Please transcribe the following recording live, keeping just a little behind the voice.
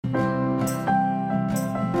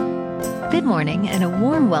Good morning and a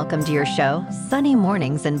warm welcome to your show, Sunny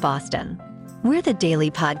Mornings in Boston. We're the daily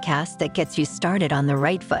podcast that gets you started on the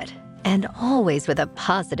right foot and always with a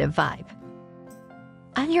positive vibe.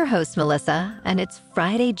 I'm your host, Melissa, and it's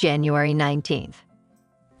Friday, January 19th.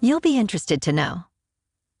 You'll be interested to know.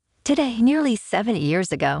 Today, nearly 70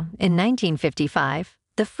 years ago, in 1955,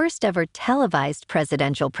 the first ever televised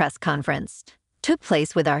presidential press conference took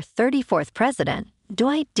place with our 34th president,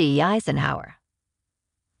 Dwight D. Eisenhower.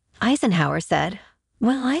 Eisenhower said,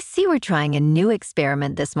 "Well, I see we're trying a new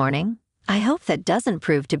experiment this morning. I hope that doesn't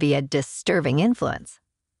prove to be a disturbing influence."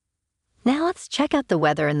 Now let's check out the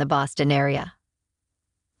weather in the Boston area.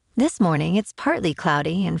 This morning, it's partly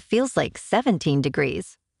cloudy and feels like 17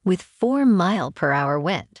 degrees, with 4-mile-per-hour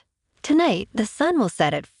wind. Tonight, the sun will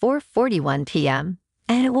set at 4:41 p.m.,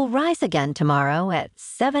 and it will rise again tomorrow at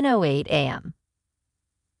 7:08 a.m.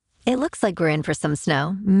 It looks like we're in for some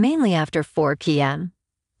snow, mainly after 4 p.m.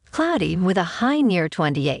 Cloudy with a high near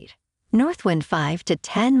 28. North wind 5 to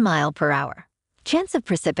 10 mile per hour. Chance of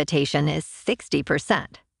precipitation is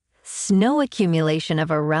 60%. Snow accumulation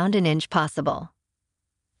of around an inch possible.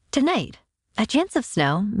 Tonight, a chance of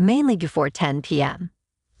snow mainly before 10 p.m.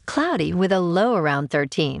 Cloudy with a low around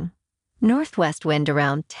 13. Northwest wind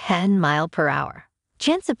around 10 mile per hour.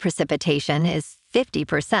 Chance of precipitation is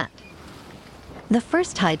 50%. The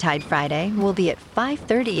first high tide Friday will be at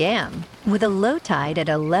 5:30 a.m. with a low tide at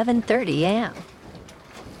 11:30 a.m.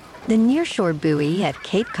 The nearshore buoy at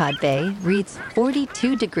Cape Cod Bay reads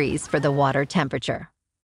 42 degrees for the water temperature.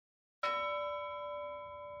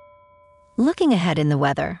 Looking ahead in the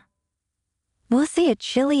weather, we'll see a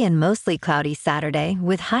chilly and mostly cloudy Saturday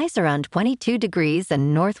with highs around 22 degrees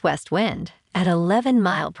and northwest wind at 11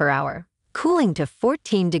 mile per hour, cooling to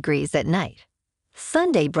 14 degrees at night.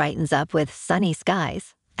 Sunday brightens up with sunny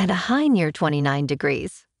skies and a high near 29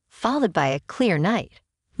 degrees, followed by a clear night.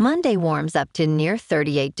 Monday warms up to near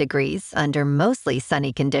 38 degrees under mostly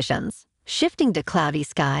sunny conditions, shifting to cloudy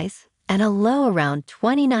skies and a low around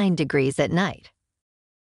 29 degrees at night.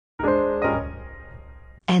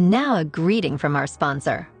 And now a greeting from our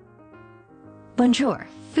sponsor. Bonjour,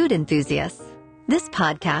 food enthusiasts. This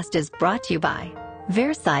podcast is brought to you by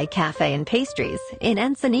Versailles Cafe and Pastries in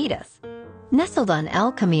Encinitas. Nestled on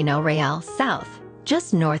El Camino Real South,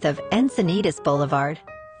 just north of Encinitas Boulevard,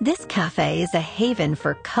 this cafe is a haven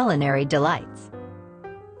for culinary delights.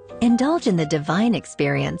 Indulge in the divine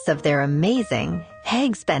experience of their amazing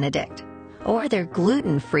Eggs Benedict or their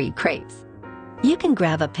gluten-free crepes. You can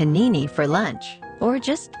grab a panini for lunch or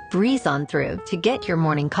just breeze on through to get your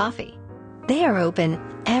morning coffee. They are open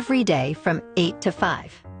every day from 8 to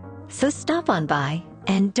 5. So stop on by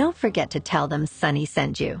and don't forget to tell them Sunny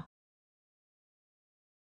sent you.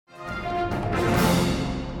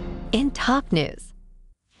 In top news,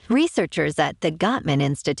 researchers at the Gottman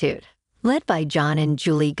Institute, led by John and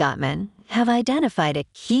Julie Gottman, have identified a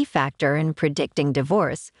key factor in predicting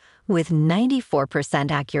divorce with 94%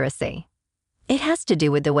 accuracy. It has to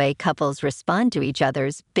do with the way couples respond to each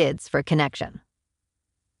other's bids for connection.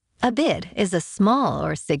 A bid is a small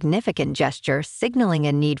or significant gesture signaling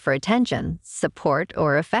a need for attention, support,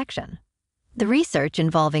 or affection. The research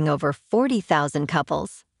involving over 40,000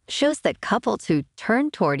 couples shows that couples who turn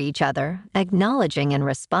toward each other, acknowledging and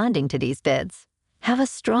responding to these bids, have a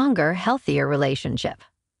stronger, healthier relationship.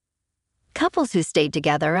 Couples who stayed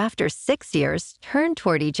together after 6 years turn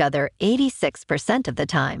toward each other 86% of the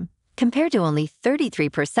time, compared to only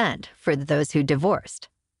 33% for those who divorced.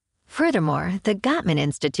 Furthermore, the Gottman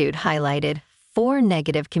Institute highlighted 4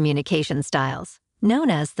 negative communication styles, known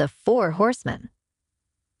as the 4 horsemen.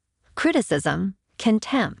 Criticism,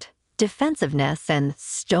 contempt, defensiveness, and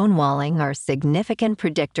stonewalling are significant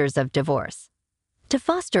predictors of divorce. To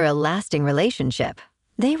foster a lasting relationship,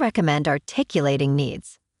 they recommend articulating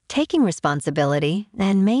needs, taking responsibility,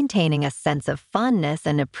 and maintaining a sense of fondness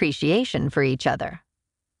and appreciation for each other.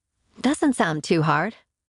 Doesn't sound too hard.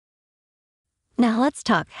 Now let's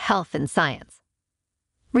talk health and science.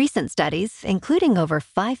 Recent studies, including over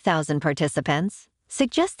 5,000 participants,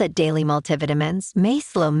 suggest that daily multivitamins may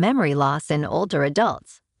slow memory loss in older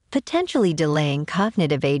adults, potentially delaying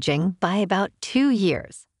cognitive aging by about 2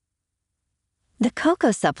 years. The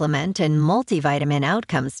cocoa supplement and multivitamin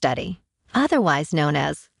outcome study, otherwise known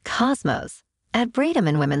as COSMOS, at Brigham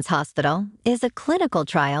and Women's Hospital, is a clinical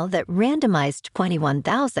trial that randomized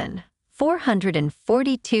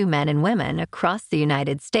 21,442 men and women across the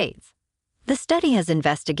United States. The study has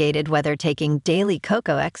investigated whether taking daily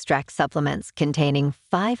cocoa extract supplements containing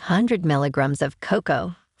 500 milligrams of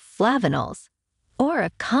cocoa, flavonols, or a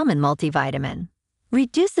common multivitamin,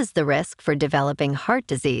 reduces the risk for developing heart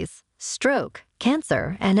disease, stroke,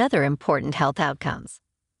 cancer, and other important health outcomes.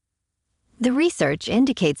 The research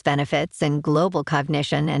indicates benefits in global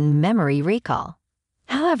cognition and memory recall.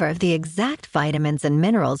 However, the exact vitamins and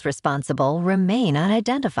minerals responsible remain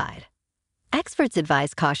unidentified. Experts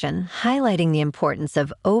advise caution, highlighting the importance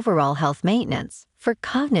of overall health maintenance for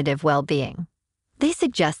cognitive well-being. They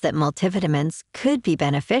suggest that multivitamins could be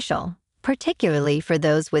beneficial, particularly for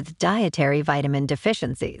those with dietary vitamin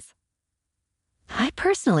deficiencies. I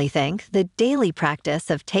personally think the daily practice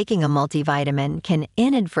of taking a multivitamin can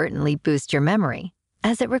inadvertently boost your memory,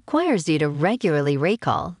 as it requires you to regularly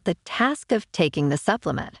recall the task of taking the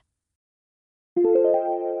supplement.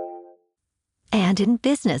 And in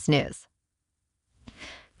business news,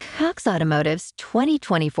 Cox Automotive's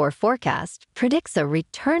 2024 forecast predicts a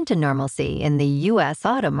return to normalcy in the U.S.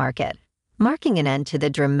 auto market, marking an end to the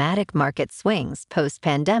dramatic market swings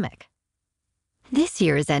post-pandemic. This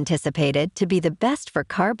year is anticipated to be the best for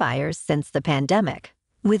car buyers since the pandemic,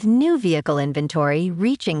 with new vehicle inventory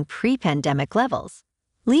reaching pre-pandemic levels,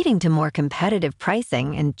 leading to more competitive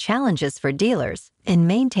pricing and challenges for dealers in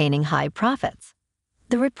maintaining high profits.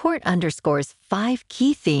 The report underscores 5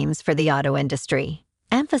 key themes for the auto industry,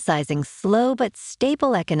 emphasizing slow but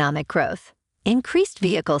stable economic growth, increased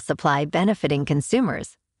vehicle supply benefiting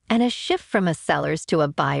consumers, and a shift from a seller's to a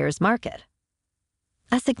buyer's market.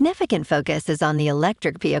 A significant focus is on the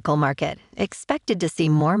electric vehicle market, expected to see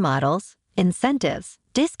more models, incentives,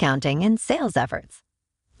 discounting, and sales efforts.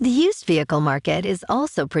 The used vehicle market is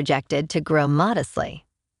also projected to grow modestly.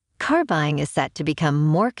 Car buying is set to become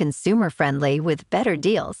more consumer-friendly with better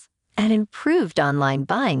deals and improved online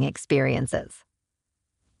buying experiences.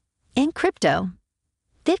 In crypto,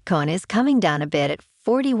 Bitcoin is coming down a bit at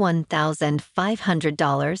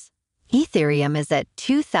 $41,500, Ethereum is at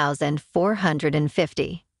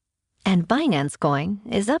 $2,450, and Binance Coin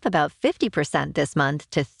is up about 50% this month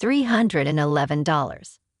to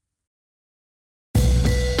 $311.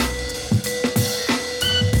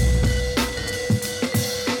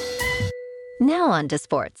 Now on to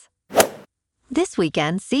sports. This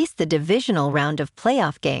weekend sees the divisional round of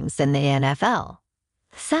playoff games in the NFL.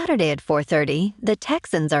 Saturday at 4:30, the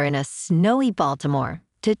Texans are in a snowy Baltimore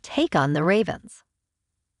to take on the Ravens.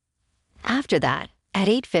 After that, at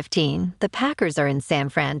 8:15, the Packers are in San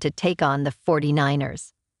Fran to take on the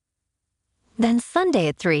 49ers. Then Sunday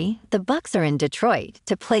at 3, the Bucs are in Detroit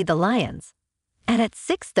to play the Lions. And at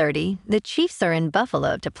 6:30, the Chiefs are in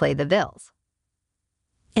Buffalo to play the Bills.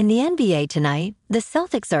 In the NBA tonight, the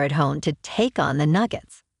Celtics are at home to take on the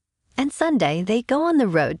Nuggets. And Sunday, they go on the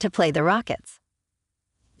road to play the Rockets.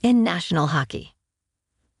 In national hockey,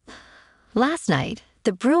 last night,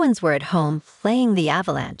 the Bruins were at home playing the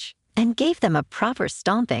Avalanche and gave them a proper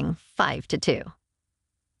stomping 5-2.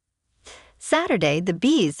 Saturday, the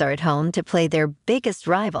Bees are at home to play their biggest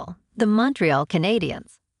rival, the Montreal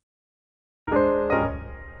Canadiens.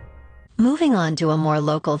 Moving on to a more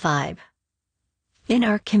local vibe. In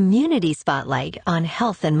our community spotlight on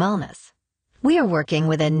health and wellness, we are working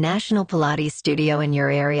with a national Pilates studio in your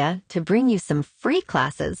area to bring you some free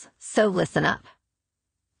classes, so listen up.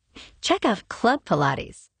 Check out Club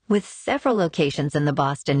Pilates, with several locations in the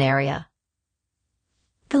Boston area.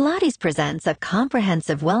 Pilates presents a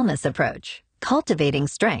comprehensive wellness approach, cultivating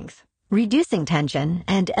strength, reducing tension,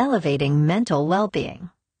 and elevating mental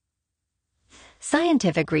well-being.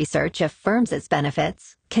 Scientific research affirms its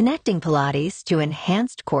benefits, connecting Pilates to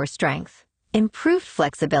enhanced core strength, improved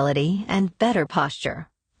flexibility, and better posture.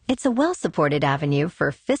 It's a well-supported avenue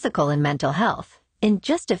for physical and mental health in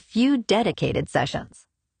just a few dedicated sessions.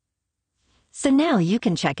 So now you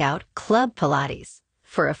can check out Club Pilates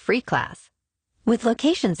for a free class. With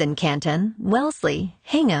locations in Canton, Wellesley,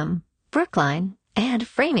 Hingham, Brookline, and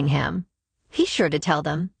Framingham, be sure to tell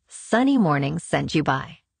them Sunny Mornings sent you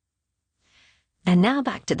by. And now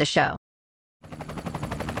back to the show.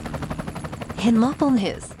 In local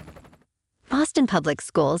news, Boston Public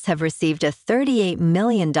Schools have received a $38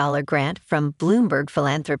 million grant from Bloomberg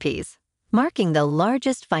Philanthropies, marking the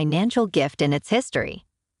largest financial gift in its history.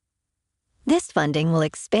 This funding will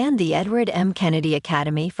expand the Edward M. Kennedy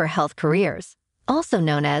Academy for Health Careers, also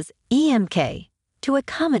known as EMK, to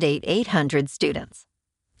accommodate 800 students.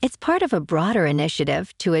 It's part of a broader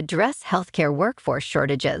initiative to address healthcare workforce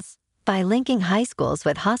shortages by linking high schools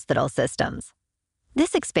with hospital systems.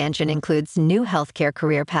 This expansion includes new healthcare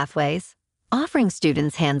career pathways, offering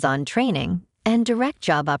students hands-on training, and direct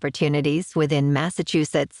job opportunities within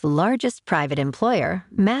Massachusetts' largest private employer,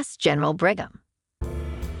 Mass General Brigham.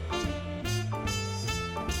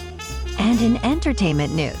 And in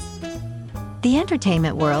entertainment news, the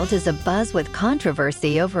entertainment world is abuzz with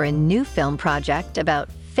controversy over a new film project about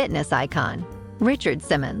fitness icon Richard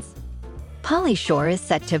Simmons. Pauly Shore is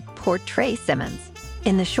set to portray Simmons,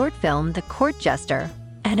 in the short film The Court Jester,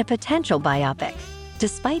 and a potential biopic,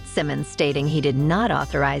 despite Simmons stating he did not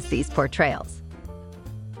authorize these portrayals.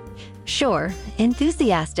 Shore,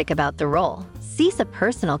 enthusiastic about the role, sees a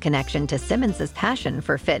personal connection to Simmons' passion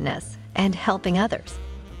for fitness and helping others.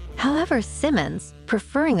 However, Simmons,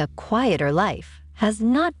 preferring a quieter life, has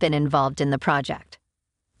not been involved in the project.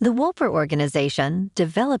 The Wolper organization,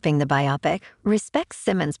 developing the biopic, respects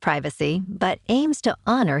Simmons' privacy but aims to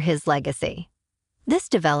honor his legacy. This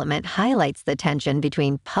development highlights the tension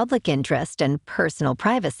between public interest and personal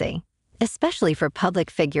privacy, especially for public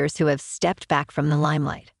figures who have stepped back from the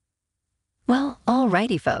limelight. Well,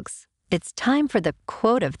 alrighty, folks. It's time for the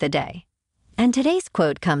quote of the day. And today's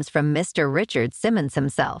quote comes from Mr. Richard Simmons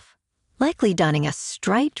himself. Likely donning a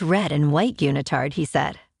striped red and white unitard, he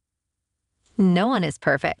said, "No one is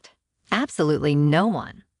perfect. Absolutely no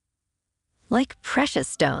one. Like precious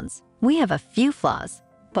stones, we have a few flaws,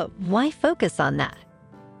 but why focus on that?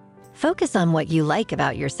 Focus on what you like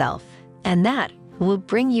about yourself, and that will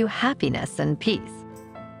bring you happiness and peace."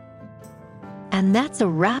 And that's a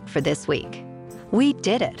wrap for this week. We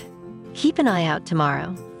did it. Keep an eye out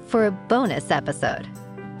tomorrow for a bonus episode.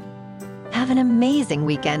 Have an amazing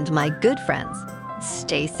weekend, my good friends.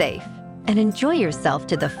 Stay safe and enjoy yourself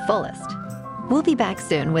to the fullest. We'll be back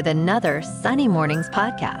soon with another Sunny Mornings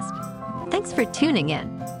podcast. Thanks for tuning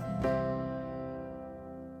in.